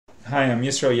Hi, I'm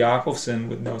easy-oclif-cli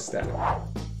with no stack.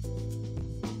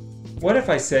 What if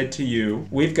I said to you,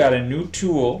 we've got a new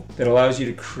tool that allows you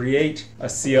to create a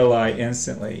CLI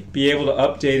instantly, be able to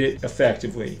update it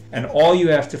effectively, and all you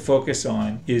have to focus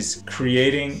on is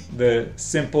creating the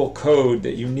simple code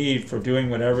that you need for doing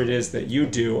whatever it is that you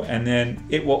do, and then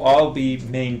it will all be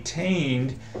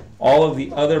maintained, all of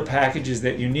the other packages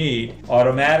that you need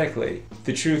automatically.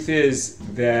 The truth is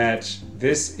that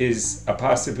this is a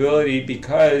possibility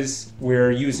because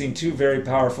we're using two very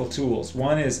powerful tools.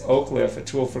 One is Oclif, a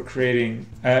tool for creating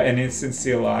an instant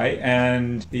CLI,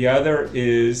 and the other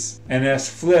is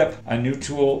NSFlip, a new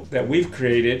tool that we've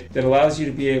created that allows you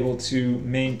to be able to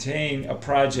maintain a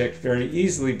project very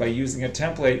easily by using a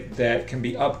template that can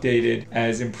be updated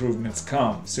as improvements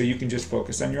come. So you can just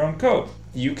focus on your own code.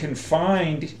 You can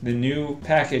find the new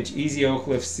package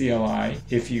easy-oclif-cli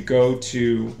if you go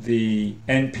to the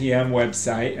NPM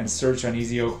website and search on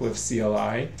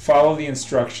easy-oclif-cli. Follow the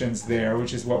instructions there,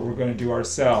 which is what we're going to do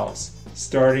ourselves,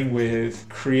 starting with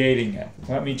creating it.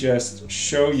 Let me just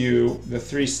show you the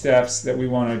 3 steps that we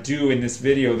want to do in this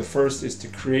video. The first is to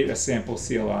create a sample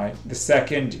CLI. The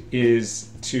second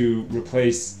is to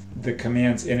replace the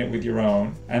commands in it with your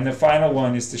own. And the final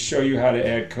one is to show you how to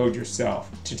add code yourself.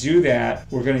 To do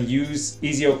that, we're going to use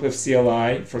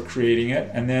easy-oclif-cli for creating it,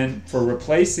 and then for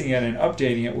replacing it and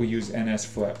updating it, we'll use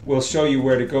NSFlip. We'll show you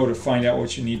where to go to find out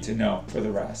what you need to know for the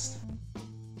rest.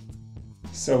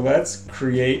 So let's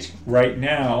create right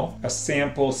now a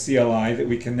sample CLI that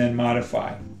we can then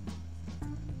modify.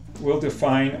 We'll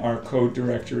define our code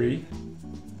directory.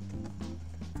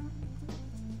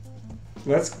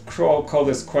 Let's call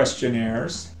this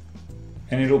questionnaires,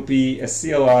 and it'll be a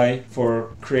CLI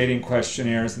for creating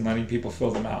questionnaires and letting people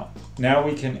fill them out. Now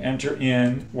we can enter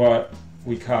in what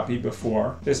we copied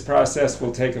before. This process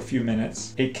will take a few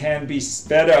minutes. It can be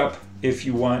sped up if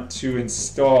you want to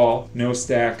install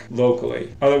NoStack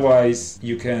locally. Otherwise,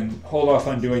 you can hold off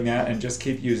on doing that and just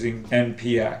keep using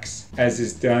npx, as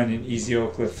is done in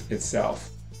easy-oclif itself.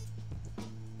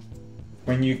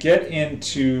 When you get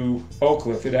into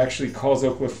Oclif, it actually calls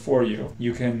Oclif for you.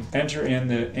 You can enter in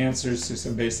the answers to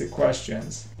some basic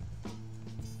questions.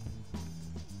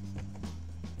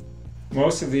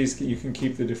 Most of these you can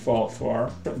keep the default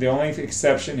for. The only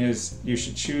exception is you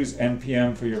should choose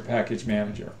npm for your package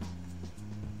manager.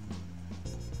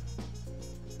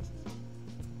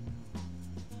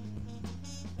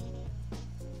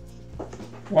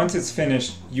 Once it's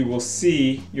finished, you will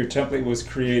see your template was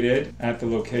created at the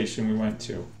location we went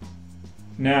to.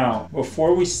 Now,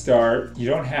 before we start, you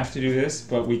don't have to do this,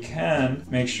 but we can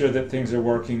make sure that things are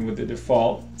working with the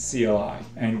default CLI,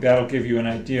 and that'll give you an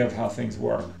idea of how things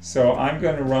work. So I'm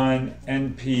going to run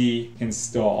np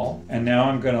install, and now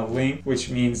I'm going to link, which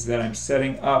means that I'm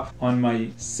setting up on my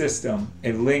system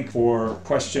a link for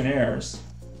questionnaires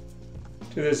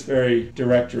to this very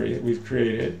directory that we've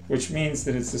created, which means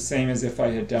that it's the same as if I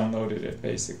had downloaded it,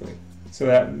 basically. So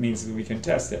that means that we can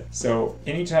test it. So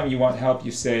anytime you want help,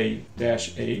 you say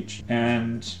 -h,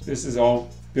 and this is all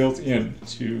built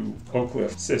into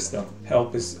Oclif system.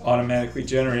 Help is automatically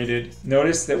generated.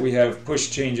 Notice that we have push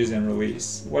changes and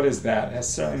release. What is that? It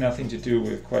has certainly nothing to do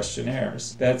with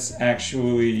questionnaires. That's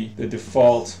actually the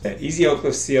default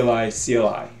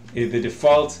easy-oclif-cli. The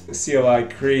default CLI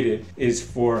created is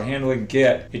for handling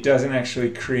get. It doesn't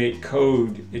actually create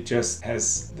code, it just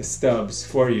has the stubs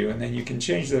for you, and then you can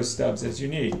change those stubs as you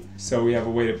need. So we have a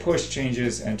way to push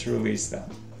changes and to release them.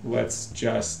 Let's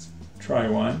just try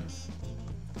one.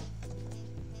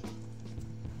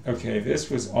 Okay, this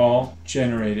was all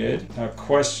generated.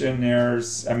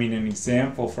 Questionnaires, an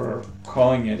example for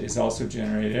calling it is also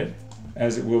generated,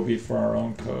 as it will be for our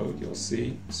own code, you'll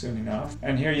see soon enough.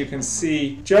 And here you can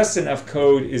see just enough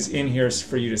code is in here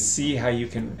for you to see how you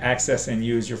can access and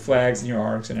use your flags and your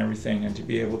args and everything, and to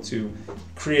be able to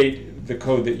create the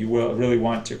code that you really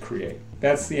want to create.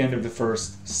 That's the end of the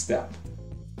first step.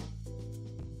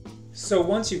 So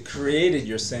once you've created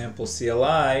your sample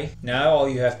CLI, now all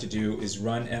you have to do is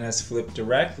run NSFlip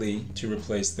directly to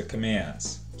replace the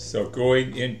commands. So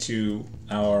going into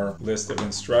our list of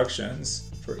instructions,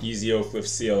 for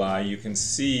easy-oclif-cli, you can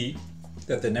see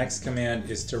that the next command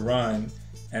is to run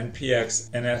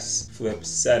npx nsflip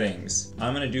settings.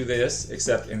 I'm going to do this,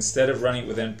 except instead of running it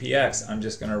with npx, I'm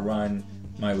just going to run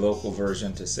my local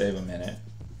version to save a minute.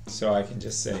 So I can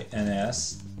just say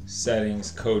ns settings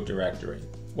code directory.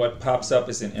 What pops up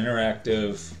is an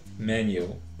interactive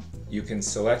menu. You can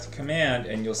select command,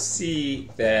 and you'll see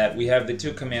that we have the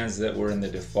 2 commands that were in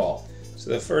the default. So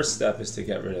the first step is to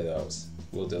get rid of those.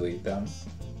 We'll delete them.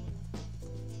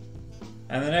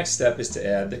 And the next step is to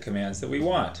add the commands that we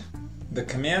want. The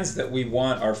commands that we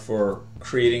want are for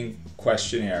creating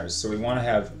questionnaires. So we want to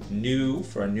have new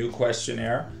for a new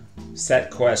questionnaire,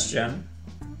 set question,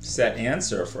 set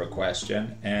answer for a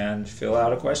question, and fill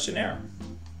out a questionnaire.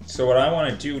 So what I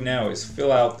want to do now is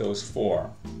fill out those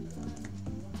four.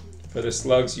 For the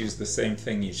slugs, use the same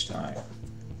thing each time.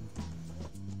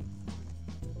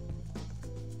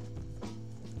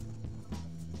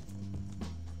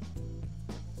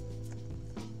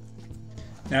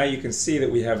 Now you can see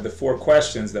that we have the four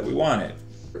questions that we wanted.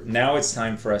 Now it's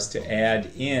time for us to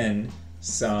add in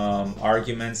some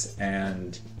arguments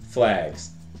and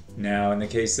flags. Now in the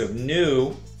case of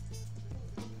new,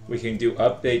 we can do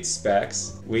update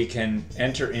specs. We can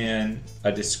enter in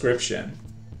a description.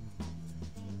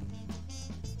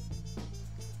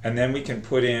 And then we can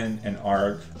put in an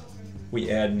arg.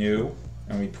 We add new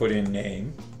and we put in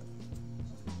name.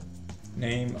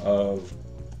 Name of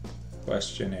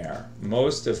questionnaire.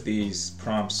 Most of these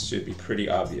prompts should be pretty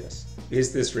obvious.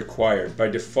 Is this required? By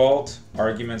default,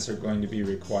 arguments are going to be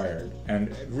required.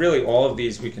 And really all of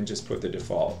these we can just put the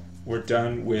default. We're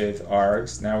done with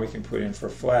args. Now we can put in for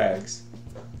flags.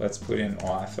 Let's put in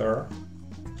author.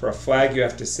 For a flag you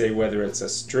have to say whether it's a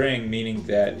string, meaning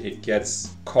that it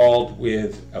gets called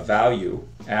with a value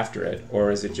after it, or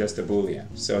is it just a boolean.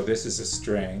 So this is a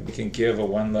string. We can give a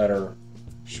one-letter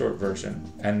short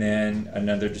version and then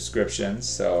another description.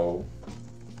 So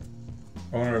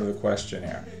owner of the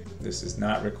questionnaire. This is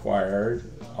not required.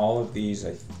 All of these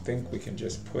I think we can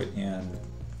just put in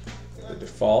the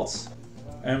defaults.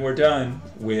 And we're done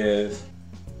with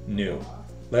new.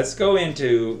 Let's go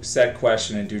into set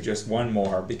question and do just one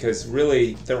more because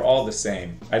really they're all the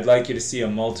same. I'd like you to see a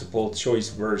multiple choice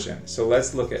version. So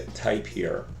let's look at type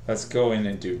here. Let's go in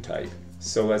and do type.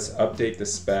 So let's update the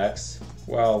specs.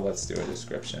 Well, let's do a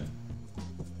description.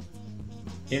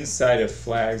 Inside of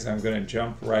flags, I'm going to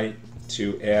jump right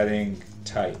to adding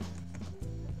type.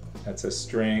 That's a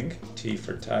string, T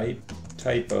for type,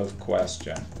 type of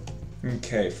question.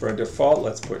 Okay, for a default,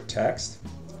 let's put text.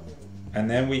 And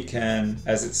then we can,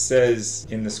 as it says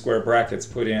in the square brackets,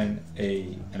 put in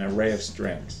an array of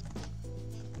strings.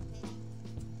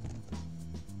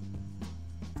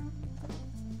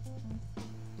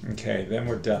 Okay, then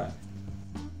we're done.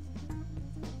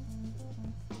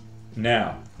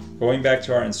 Now, going back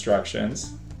to our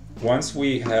instructions, once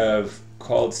we have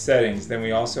called settings, then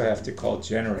we also have to call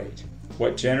generate.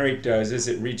 What generate does is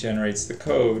it regenerates the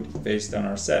code based on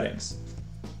our settings.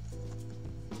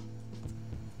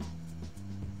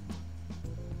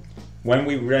 When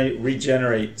we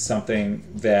regenerate something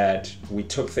that we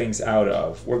took things out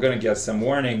of, we're going to get some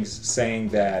warnings saying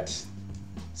that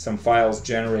some files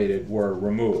generated were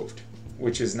removed,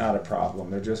 which is not a problem.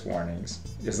 They're just warnings,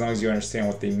 as long as you understand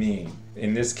what they mean.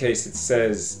 In this case, it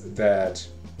says that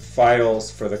files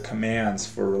for the commands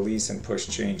for release and push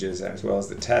changes, as well as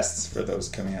the tests for those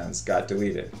commands, got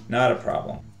deleted. Not a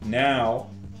problem.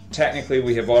 Now, technically,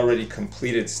 we have already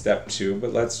completed step 2,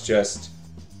 but let's just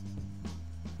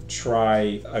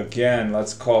try again.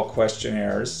 Let's call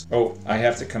questionnaires. Oh, I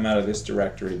have to come out of this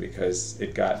directory because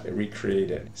it got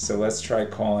recreated. So let's try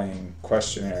calling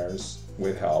questionnaires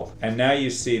with help. And now you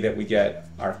see that we get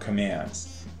our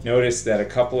commands. Notice that a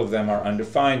couple of them are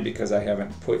undefined because I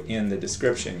haven't put in the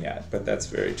description yet, but that's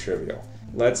very trivial.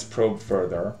 Let's probe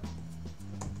further.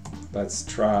 Let's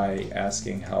try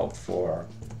asking help for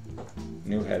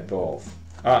new head both.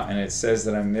 And it says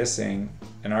that I'm missing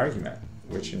an argument,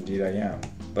 which indeed I am.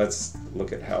 Let's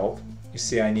look at help. You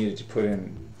see I needed to put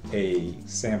in a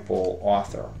sample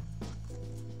author.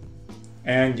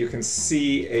 And you can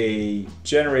see a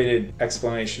generated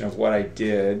explanation of what I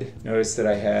did. Notice that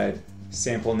I had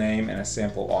sample name and a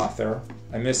sample author.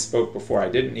 I misspoke before. I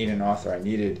didn't need an author. I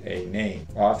needed a name.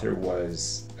 Author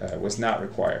was not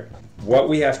required. What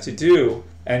we have to do,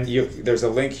 and there's a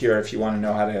link here if you want to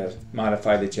know how to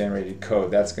modify the generated code.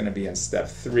 That's going to be in step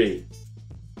 3.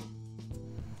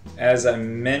 As I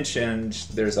mentioned,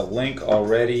 there's a link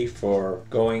already for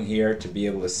going here to be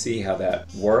able to see how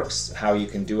that works, how you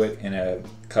can do it in a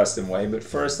custom way. But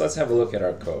first, let's have a look at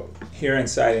our code. Here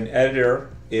inside an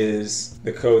editor is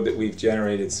the code that we've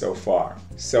generated so far.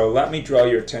 So let me draw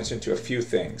your attention to a few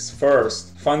things.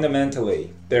 First,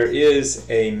 fundamentally, there is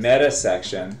a meta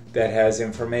section that has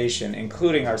information,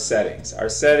 including our settings. Our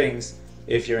settings,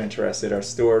 if you're interested, are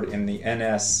stored in the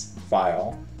NS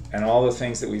file, and all the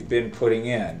things that we've been putting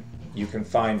in you can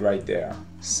find right there.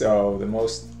 So the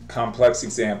most complex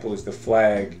example is the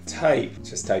flag type.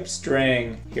 Just type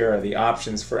string. Here are the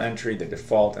options for entry, the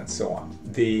default, and so on.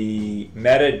 The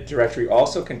meta directory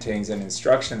also contains an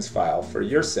instructions file for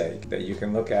your sake that you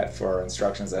can look at for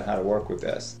instructions on how to work with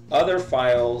this. Other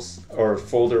files or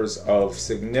folders of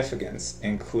significance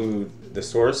include the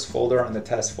source folder and the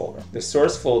test folder. The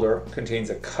source folder contains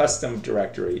a custom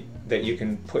directory that you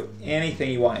can put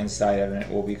anything you want inside of, and it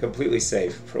will be completely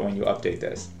safe for when you update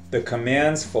this. The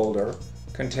commands folder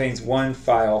contains one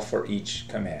file for each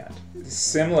command.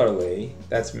 Similarly,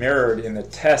 that's mirrored in the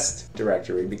test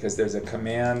directory because there's a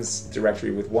commands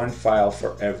directory with one file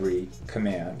for every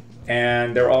command.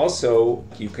 And there also,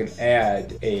 you can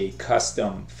add a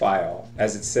custom file,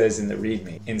 as it says in the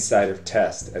README, inside of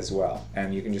test as well.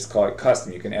 And you can just call it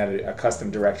custom. You can add a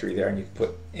custom directory there and you can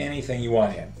put anything you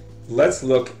want in. Let's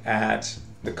look at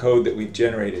the code that we've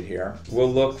generated here.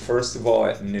 We'll look first of all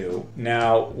at new.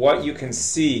 Now, what you can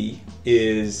see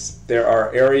is there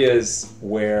are areas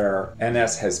where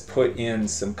NS has put in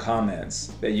some comments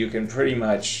that you can pretty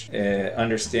much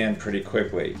understand pretty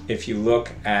quickly if you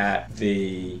look at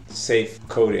the safe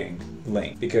coding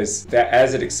link, because that,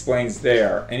 as it explains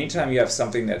there, anytime you have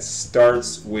something that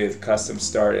starts with custom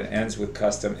start and ends with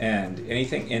custom end,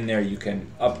 anything in there you can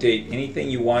update anything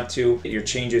you want to. Your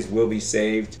changes will be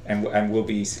saved and will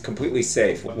be completely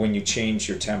safe when you change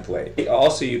your template.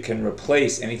 Also, you can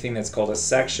replace anything that's called a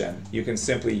section. You can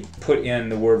simply put in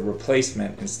the word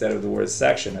replacement instead of the word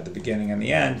section at the beginning and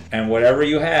the end, and whatever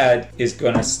you had is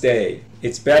going to stay.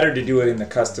 It's better to do it in the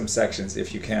custom sections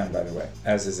if you can, by the way,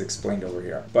 as is explained over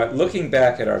here. But looking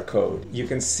back at our code, you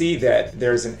can see that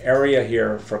there's an area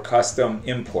here for custom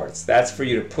imports. That's for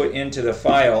you to put into the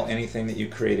file anything that you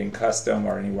create in custom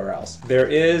or anywhere else. There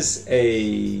is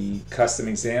a custom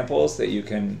examples that you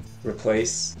can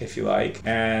replace if you like,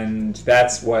 and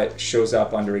that's what shows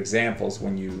up under examples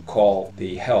when you call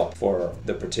the help for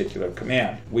the particular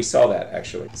command. We saw that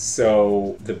actually.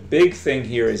 So the big thing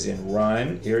here is in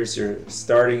run. Here's your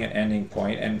starting and ending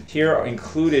point, and here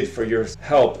included for your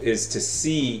help is to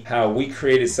see how we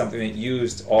created something that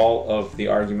used all of the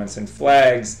arguments and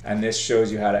flags, and this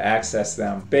shows you how to access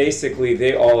them. Basically,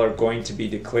 they all are going to be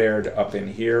declared up in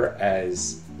here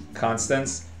as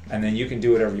constants, and then you can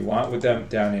do whatever you want with them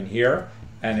down in here,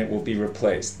 and it will be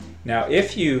replaced. Now,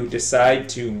 if you decide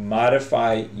to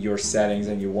modify your settings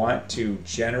and you want to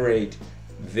generate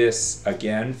this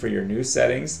again for your new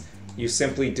settings, you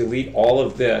simply delete all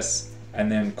of this and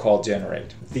then call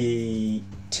generate. The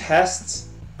tests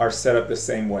are set up the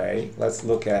same way. Let's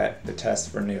look at the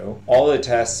test for new. All the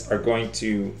tests are going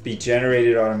to be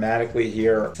generated automatically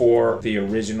here for the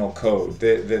original code.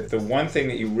 The one thing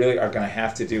that you really are going to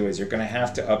have to do is you're going to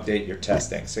have to update your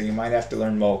testing. So you might have to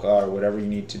learn Mocha or whatever you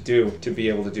need to do to be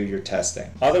able to do your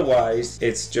testing. Otherwise,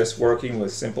 it's just working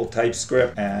with simple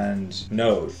TypeScript and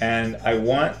Node. And I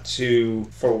want to,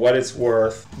 for what it's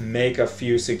worth, make a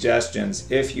few suggestions.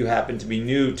 If you happen to be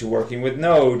new to working with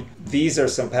Node, these are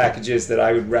some packages that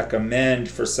I would recommend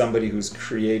for somebody who's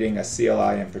creating a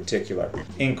CLI in particular.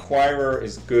 Inquirer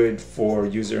is good for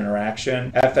user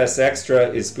interaction. FS Extra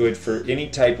is good for any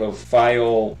type of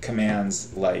file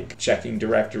commands like checking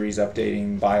directories,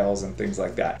 updating files, and things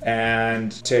like that.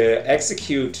 And to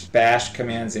execute bash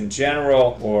commands in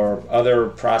general or other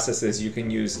processes, you can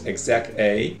use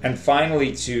exec-a. And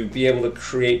finally, to be able to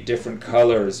create different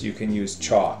colors, you can use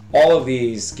chalk. All of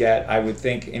these get, I would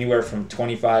think, anywhere from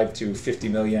 25 to 50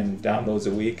 million downloads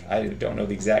a week. I don't know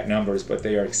the exact numbers, but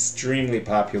they are extremely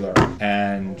popular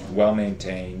and well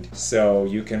maintained, so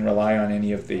you can rely on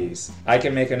any of these. I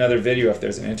can make another video if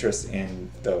there's an interest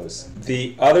in those.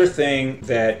 The other thing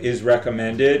that is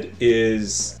recommended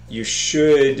is you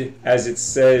should, as it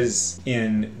says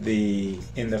in the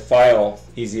file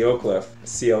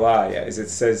easy-oclif-cli, as it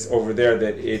says over there,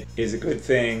 that it is a good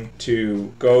thing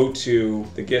to go to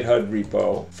the GitHub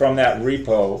repo. From that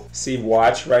repo, see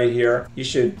watch right here. You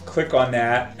should click on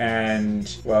that,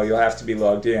 and well, you'll have to be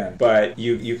logged in, but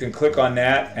you can click on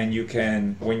that, and you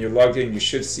can, when you're logged in, you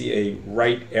should see a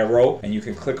right arrow, and you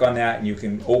can click on that and you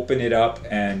can open it up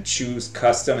and choose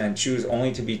custom and choose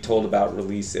only to be told about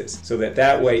releases, so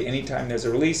that way anytime there's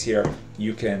a release here,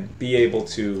 you can be able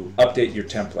to update your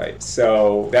template.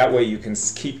 So that way you can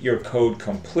keep your code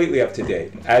completely up to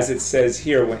date. As it says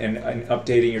here, when in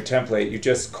updating your template, you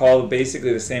just call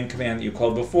basically the same command that you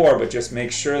called before, but just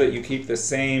make sure that you keep the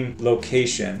same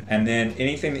location, and then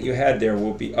anything that you had there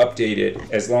will be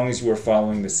updated as long as you are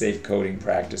following the safe coding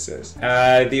practices.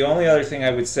 The only other thing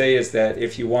I would say is that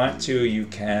if you want to, you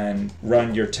can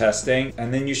run your testing,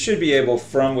 and then you should be able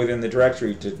from within the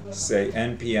directory to say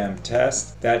npm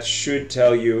test. That should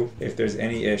tell you if there's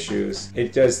any issues.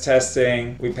 It does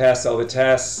testing. We passed all the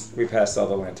tests. We passed all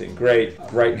the linting. Great.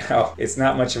 Right now, it's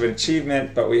not much of an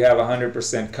achievement, but we have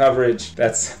 100% coverage.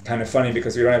 That's kind of funny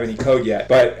because we don't have any code yet.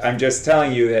 But I'm just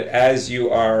telling you that as you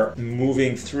are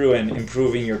moving through and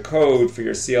improving your code for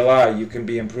your CLI, you can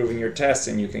be improving your tests,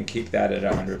 and you can keep that at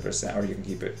 100%, or you can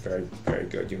keep it very, very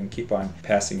good. You can keep on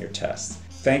passing your tests.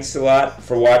 Thanks a lot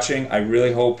for watching. I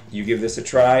really hope you give this a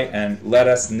try and let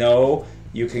us know.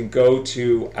 You can go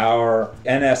to our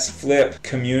NSFlip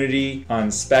community on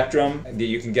Spectrum that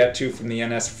you can get to from the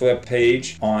NSFlip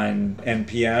page on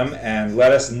NPM, and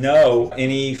let us know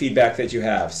any feedback that you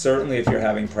have, certainly if you're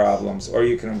having problems, or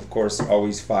you can of course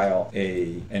always file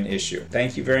an issue.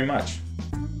 Thank you very much.